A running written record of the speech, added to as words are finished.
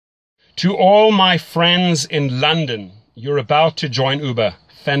To all my friends in London, you're about to join Uber.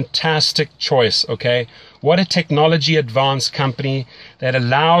 Fantastic choice, okay? What a technology advanced company that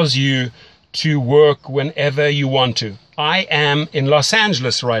allows you to work whenever you want to. I am in Los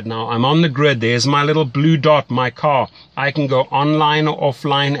Angeles right now. I'm on the grid. There's my little blue dot, my car. I can go online or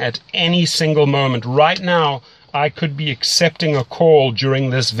offline at any single moment. Right now, I could be accepting a call during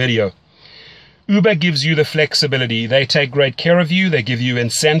this video. Uber gives you the flexibility. They take great care of you. They give you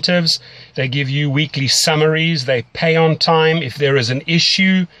incentives. They give you weekly summaries. They pay on time. If there is an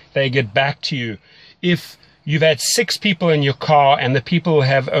issue, they get back to you. If you've had 6 people in your car and the people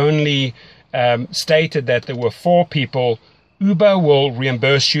have only stated that there were 4 people, Uber will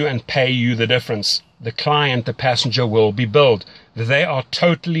reimburse you and pay you the difference. The client, the passenger, will be billed. They are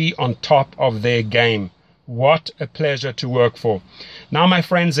totally on top of their game. What a pleasure to work for. Now, my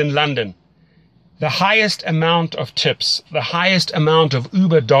friends in London, the highest amount of tips, the highest amount of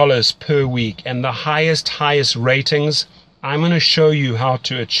Uber dollars per week, and the highest ratings, I'm going to show you how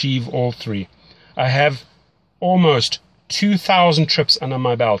to achieve all 3. I have almost 2,000 trips under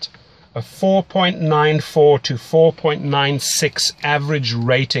my belt, a 4.94 to 4.96 average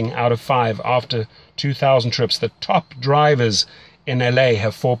rating out of 5 after 2,000 trips. The top drivers in LA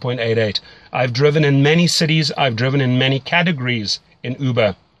have 4.88. I've driven in many cities. I've driven in many categories in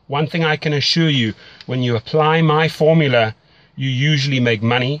Uber. One thing I can assure you, when you apply my formula, you usually make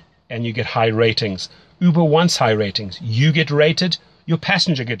money and you get high ratings. Uber wants high ratings. You get rated, your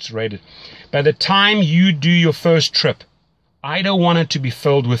passenger gets rated. By the time you do your first trip, I don't want it to be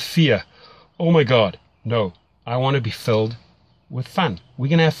filled with fear. Oh my God, no. I want to be filled with fun. We're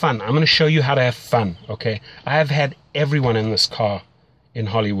going to have fun. I'm going to show you how to have fun, okay? I have had everyone in this car in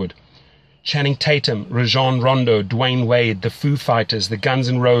Hollywood. Channing Tatum, Rajon Rondo, Dwayne Wade, the Foo Fighters, the Guns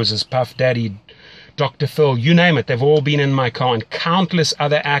N' Roses, Puff Daddy, Dr. Phil, you name it. They've all been in my car, and countless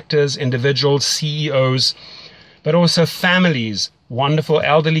other actors, individuals, CEOs, but also families, wonderful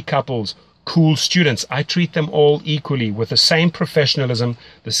elderly couples, cool students. I treat them all equally with the same professionalism,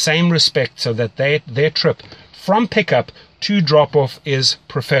 the same respect, so that their trip from pickup to drop-off is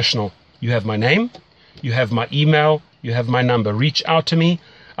professional. You have my name, you have my email, you have my number. Reach out to me.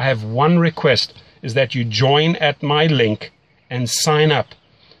 I have one request, is that you join at my link and sign up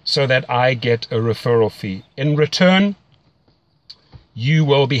so that I get a referral fee. In return, you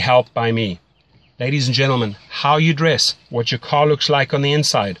will be helped by me. Ladies and gentlemen, how you dress, what your car looks like on the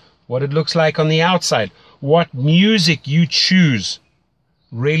inside, what it looks like on the outside, what music you choose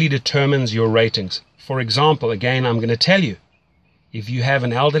really determines your ratings. For example, again, I'm going to tell you, if you have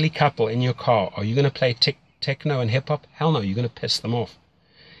an elderly couple in your car, are you going to play techno and hip-hop? Hell no, you're going to piss them off.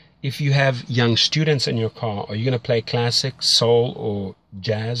 If you have young students in your car, are you going to play classic, soul, or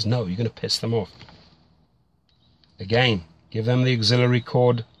jazz? No, you're going to piss them off. Again, give them the auxiliary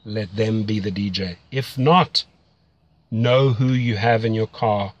cord, let them be the DJ. If not, know who you have in your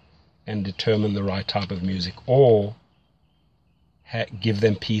car and determine the right type of music. Or give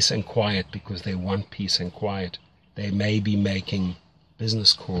them peace and quiet because they want peace and quiet. They may be making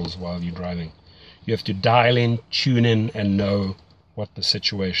business calls while you're driving. You have to dial in, tune in, and know what the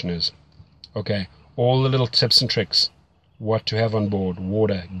situation is. Okay, all the little tips and tricks, what to have on board,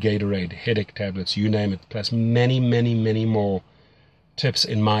 water, Gatorade, headache tablets, you name it, plus many more tips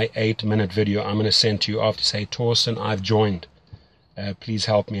in my 8-minute video I'm going to send to you after. Say, Torsten, I've joined. Please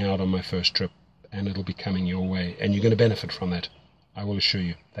help me out on my first trip, and it'll be coming your way, and you're going to benefit from that. I will assure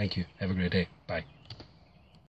you. Thank you. Have a great day. Bye.